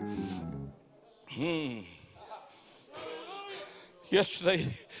 Yesterday,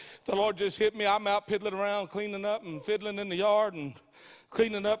 the Lord just hit me. I'm out piddling around, cleaning up and fiddling in the yard and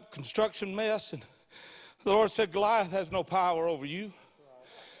cleaning up construction mess. And the Lord said, Goliath has no power over you.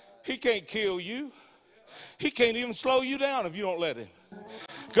 He can't kill you. He can't even slow you down if you don't let him.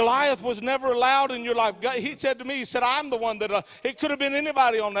 Goliath was never allowed in your life. He said to me, he said, I'm the one that, it could have been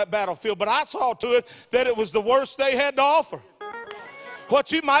anybody on that battlefield, but I saw to it that it was the worst they had to offer. What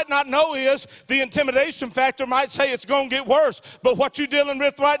you might not know is the intimidation factor might say it's going to get worse. But what you're dealing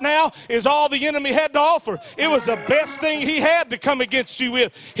with right now is all the enemy had to offer. It was the best thing he had to come against you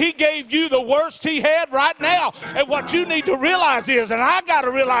with. He gave you the worst he had right now. And what you need to realize is, and I got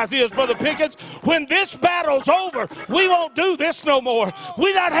to realize is, Brother Pickens, when this battle's over, we won't do this no more.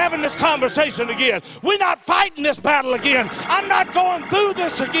 We're not having this conversation again. We're not fighting this battle again. I'm not going through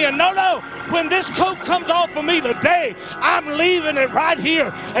this again. No. When this coat comes off of me today, I'm leaving it right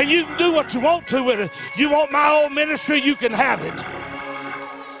here, and you can do what you want to with it. You want my old ministry, you can have it.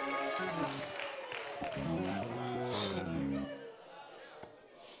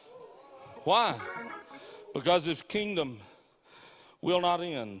 Why? Because his kingdom will not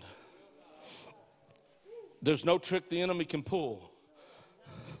end. There's no trick the enemy can pull.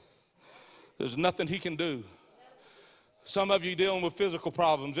 There's nothing he can do Some of you dealing with physical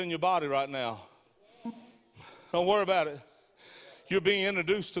problems in your body right now. Don't worry about it. You're being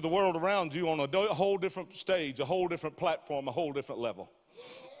introduced to the world around you on a whole different stage, a whole different platform, a whole different level.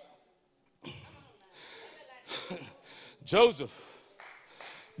 Joseph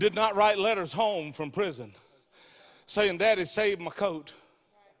did not write letters home from prison saying, Daddy saved my coat.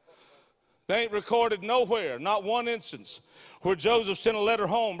 They ain't recorded nowhere, not one instance, where Joseph sent a letter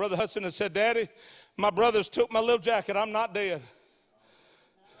home, Brother Hudson, and said, Daddy, my brothers took my little jacket. I'm not dead.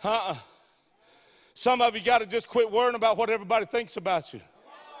 Some of you got to just quit worrying about what everybody thinks about you.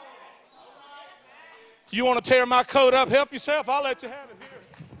 You want to tear my coat up, help yourself, I'll let you have it here.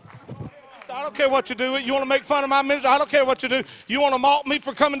 I don't care what you do. You want to make fun of my ministry? I don't care what you do. You want to mock me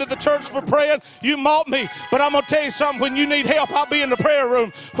for coming to the church for praying? You mock me. But I'm going to tell you something. When you need help, I'll be in the prayer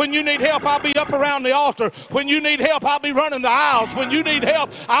room. When you need help, I'll be up around the altar. When you need help, I'll be running the aisles. When you need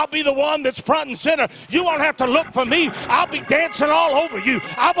help, I'll be the one that's front and center. You won't have to look for me. I'll be dancing all over you.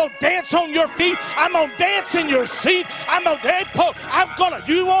 I'm going to dance on your feet. I'm going to dance in your seat.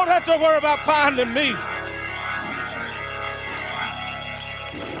 You won't have to worry about finding me.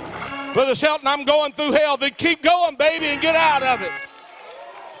 Brother Shelton, I'm going through hell. Then keep going, baby, and get out of it.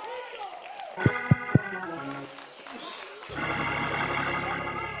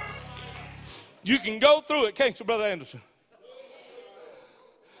 You can go through it, can't you, Brother Anderson?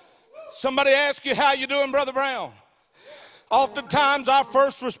 Somebody asks you, how you doing, Brother Brown? Oftentimes, our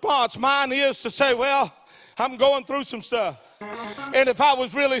first response, mine is to say, well, I'm going through some stuff. And if I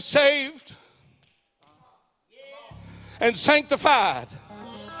was really saved and sanctified,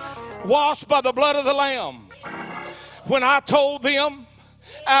 washed by the blood of the Lamb, when I told them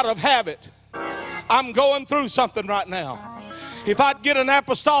out of habit, I'm going through something right now, if I'd get an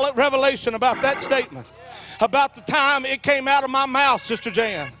apostolic revelation about that statement, about the time it came out of my mouth, Sister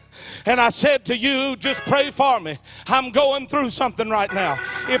Jan, and I said to you, just pray for me. I'm going through something right now.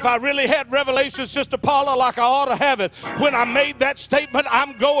 If I really had revelation, Sister Paula, like I ought to have it, when I made that statement,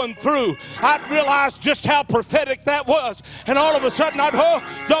 I'm going through, I'd realize just how prophetic that was. And all of a sudden, I'd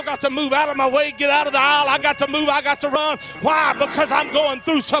got to move out of my way, get out of the aisle. I got to move, I got to run. Why? Because I'm going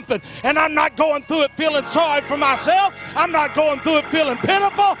through something. And I'm not going through it feeling sorry for myself. I'm not going through it feeling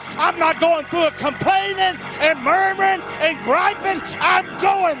pitiful. I'm not going through it complaining and murmuring and griping. I'm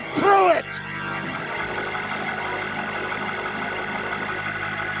going through it.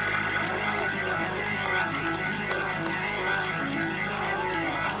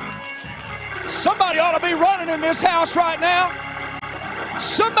 Somebody ought to be running in this house right now.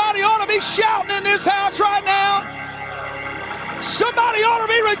 Somebody ought to be shouting in this house right now. Somebody ought to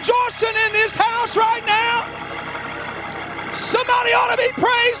be rejoicing in this house right now. Somebody ought to be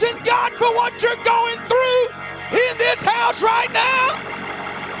praising God for what you're going through in this house right now.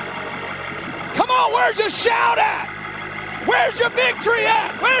 Come on, where's your shout at? Where's your victory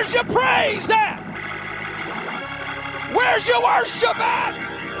at? Where's your praise at? Where's your worship at?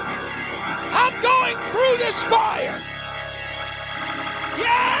 I'm going through this fire.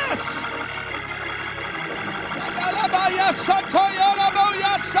 Yes.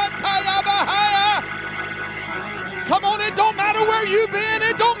 Come on, it don't matter where you've been.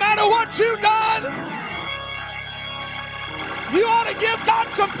 It don't matter what you've done. You ought to give God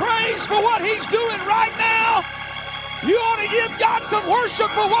some praise for what he's doing right now. You ought to give God some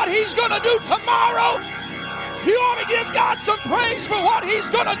worship for what he's going to do tomorrow. You ought to give God some praise for what he's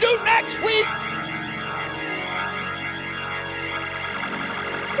going to do next week.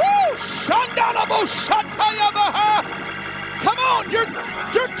 Woo! Come on, your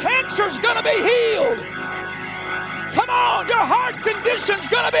cancer's going to be healed. Come on, your heart condition's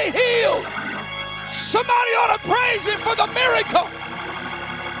going to be healed. Somebody ought to praise him for the miracle.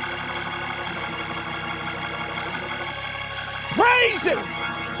 Praise him.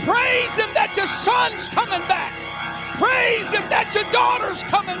 Praise him that your son's coming back. Praise him that your daughter's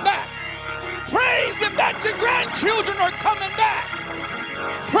coming back. Praise him that your grandchildren are coming back.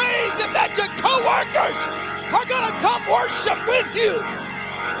 Praise him that your co-workers are going to come worship with you.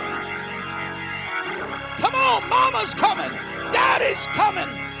 Come on, mama's coming. Daddy's coming.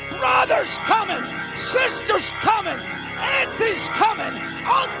 Brother's coming. Sister's coming. Auntie's coming.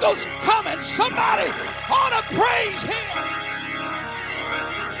 Uncle's coming. Somebody ought to praise him.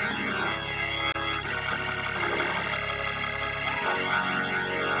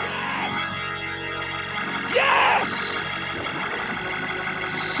 Yes.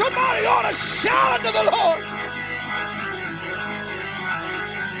 Somebody ought to shout unto the Lord.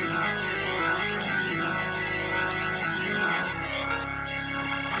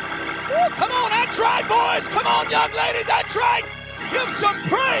 Come on, that's right, boys. Come on, young ladies, that's right. Give some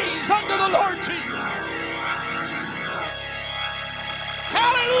praise unto the Lord Jesus.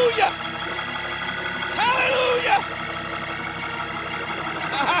 Hallelujah. Hallelujah.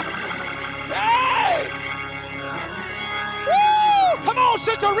 Hey. Woo. Come on,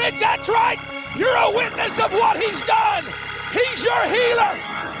 Sister Rich, that's right. You're a witness of what he's done. He's your healer.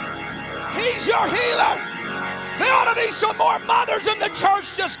 He's your healer. There ought to be some more mothers in the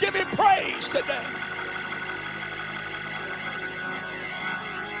church just giving praise today.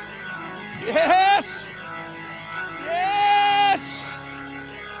 Yes. Yes.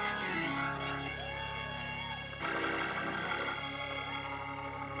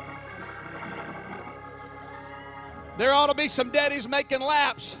 There ought to be some daddies making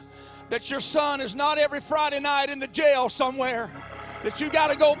laps that your son is not every Friday night in the jail somewhere, that you got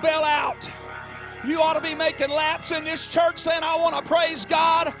to go bail out. You ought to be making laps in this church saying, I want to praise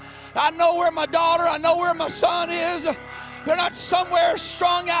God. I know where my daughter, I know where my son is. They're not somewhere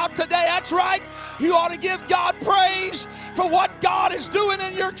strung out today. That's right. You ought to give God praise for what God is doing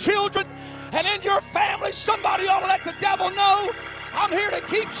in your children and in your family. Somebody ought to let the devil know, I'm here to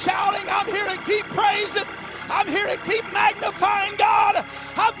keep shouting. I'm here to keep praising. I'm here to keep magnifying God.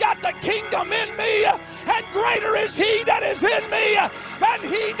 I've got the kingdom in me, and greater is he that is in me than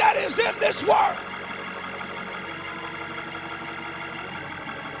he that is in this world.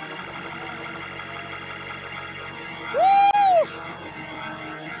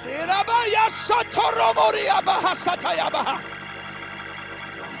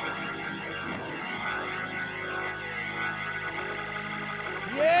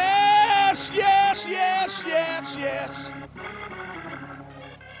 Yes, yes, yes, yes, yes.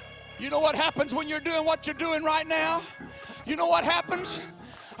 You know what happens when you're doing what you're doing right now? You know what happens?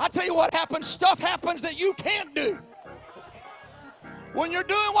 I tell you what happens. Stuff happens that you can't do. When you're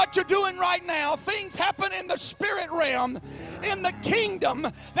doing what you're doing right now, things happen in the spirit realm, in the kingdom,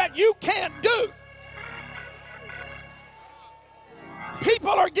 that you can't do. People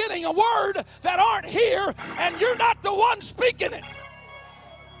are getting a word that aren't here, and you're not the one speaking it.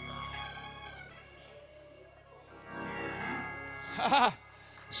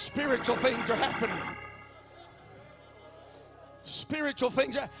 Spiritual things are happening. Spiritual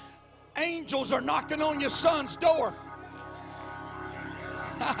things. Angels are knocking on your son's door.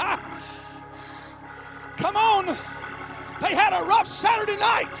 Come on. They had a rough Saturday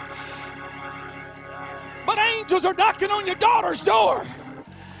night, but angels are knocking on your daughter's door.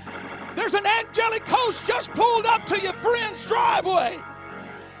 There's an angelic host just pulled up to your friend's driveway,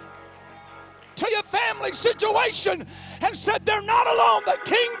 to your family situation, and said they're not alone. The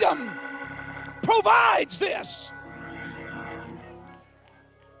kingdom provides this.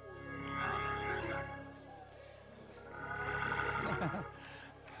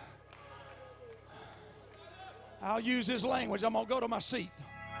 I'll use his language. I'm going to go to my seat.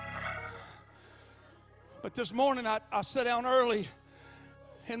 But this morning I sat down early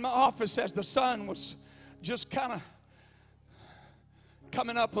in my office as the sun was just kind of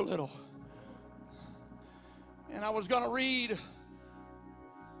coming up a little. And I was going to read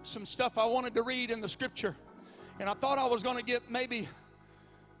some stuff I wanted to read in the scripture. And I thought I was going to get maybe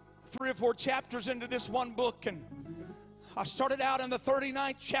 3 or 4 chapters into this one book. And I started out in the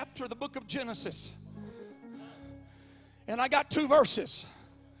 39th chapter of the book of Genesis. And I got 2 verses.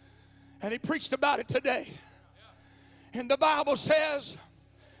 And he preached about it today. And the Bible says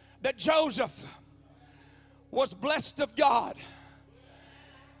that Joseph was blessed of God.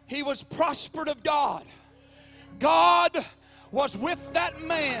 He was prospered of God. God was with that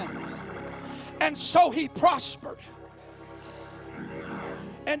man. And so he prospered.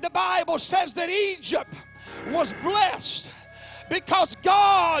 And the Bible says that Egypt was blessed because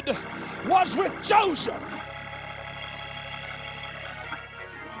God was with Joseph.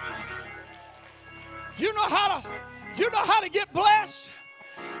 You know how to get blessed?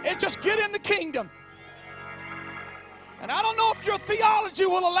 It's just get in the kingdom. And I don't know if your theology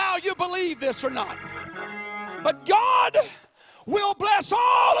will allow you to believe this or not, but God will bless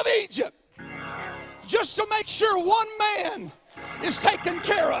all of Egypt just to make sure one man is taken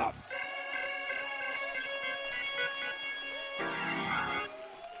care of.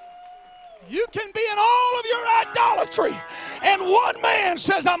 You can be in all of your idolatry, and one man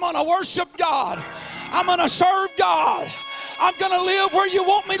says, I'm going to worship God. I'm going to serve God. I'm going to live where you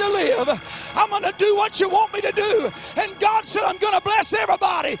want me to live. I'm going to do what you want me to do. And God said, I'm going to bless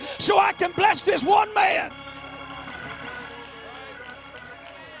everybody so I can bless this one man.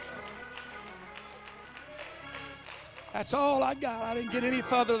 That's all I got. I didn't get any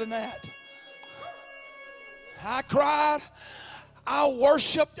further than that. I cried. I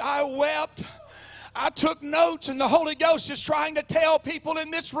worshiped. I wept. I took notes, and the Holy Ghost is trying to tell people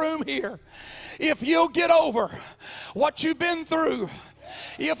in this room here, if you'll get over what you've been through,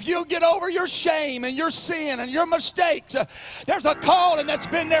 If you get over your shame and your sin and your mistakes, there's a calling that's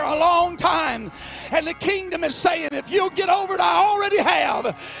been there a long time. And the kingdom is saying, if you get over it, I already have.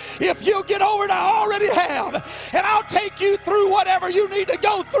 If you get over it, I already have. And I'll take you through whatever you need to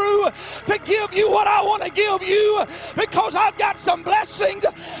go through to give you what I want to give you, because I've got some blessings,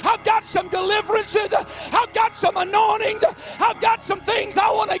 I've got some deliverances, I've got some anointings, I've got some things I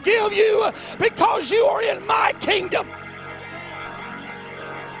want to give you because you are in my kingdom.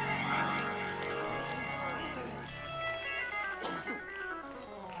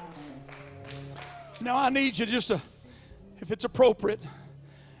 Now I need you just to, if it's appropriate,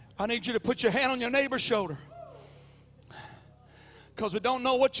 I need you to put your hand on your neighbor's shoulder, because we don't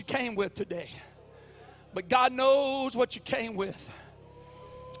know what you came with today, but God knows what you came with.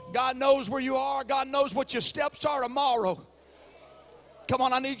 God knows where you are. God knows what your steps are tomorrow. Come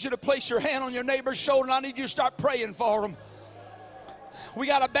on, I need you to place your hand on your neighbor's shoulder, and I need you to start praying for them. We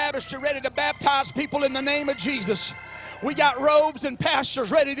got a baptistry ready to baptize people in the name of Jesus. We got robes and pastors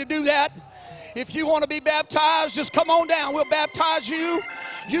ready to do that. If you want to be baptized, just come on down. We'll baptize you.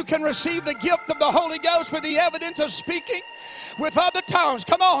 You can receive the gift of the Holy Ghost with the evidence of speaking with other tongues.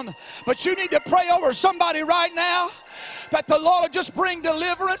 Come on. But you need to pray over somebody right now that the Lord will just bring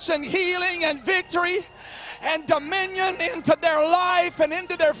deliverance and healing and victory and dominion into their life and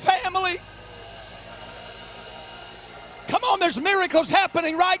into their family. Come on, there's miracles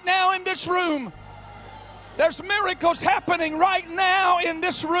happening right now in this room. There's miracles happening right now in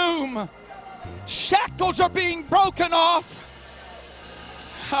this room. Shackles are being broken off.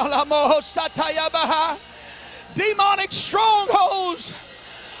 Demonic strongholds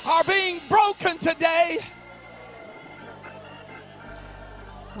are being broken today.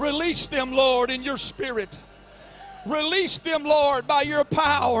 Release them, Lord, in your spirit. Release them, Lord, by your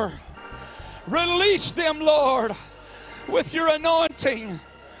power. Release them, Lord, with your anointing.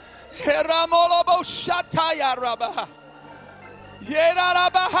 Come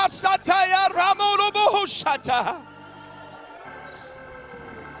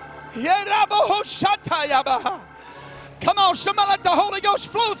on, somebody let the Holy Ghost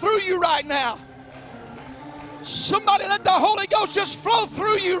flow through you right now. Somebody let the Holy Ghost just flow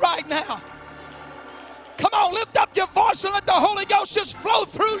through you right now. Come on, lift up your voice and let the Holy Ghost just flow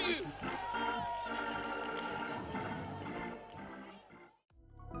through you.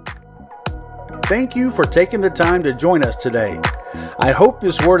 Thank you for taking the time to join us today. I hope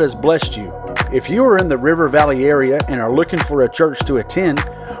this word has blessed you. If you are in the River Valley area and are looking for a church to attend,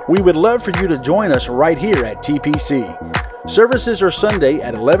 we would love for you to join us right here at TPC. Services are Sunday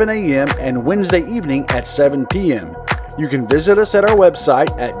at 11 a.m. and Wednesday evening at 7 p.m. You can visit us at our website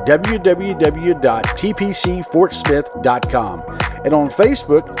at www.tpcfortsmith.com and on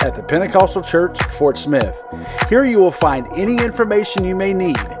Facebook at the Pentecostal Church, Fort Smith. Here you will find any information you may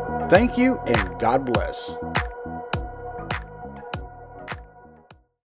need. Thank you and God bless.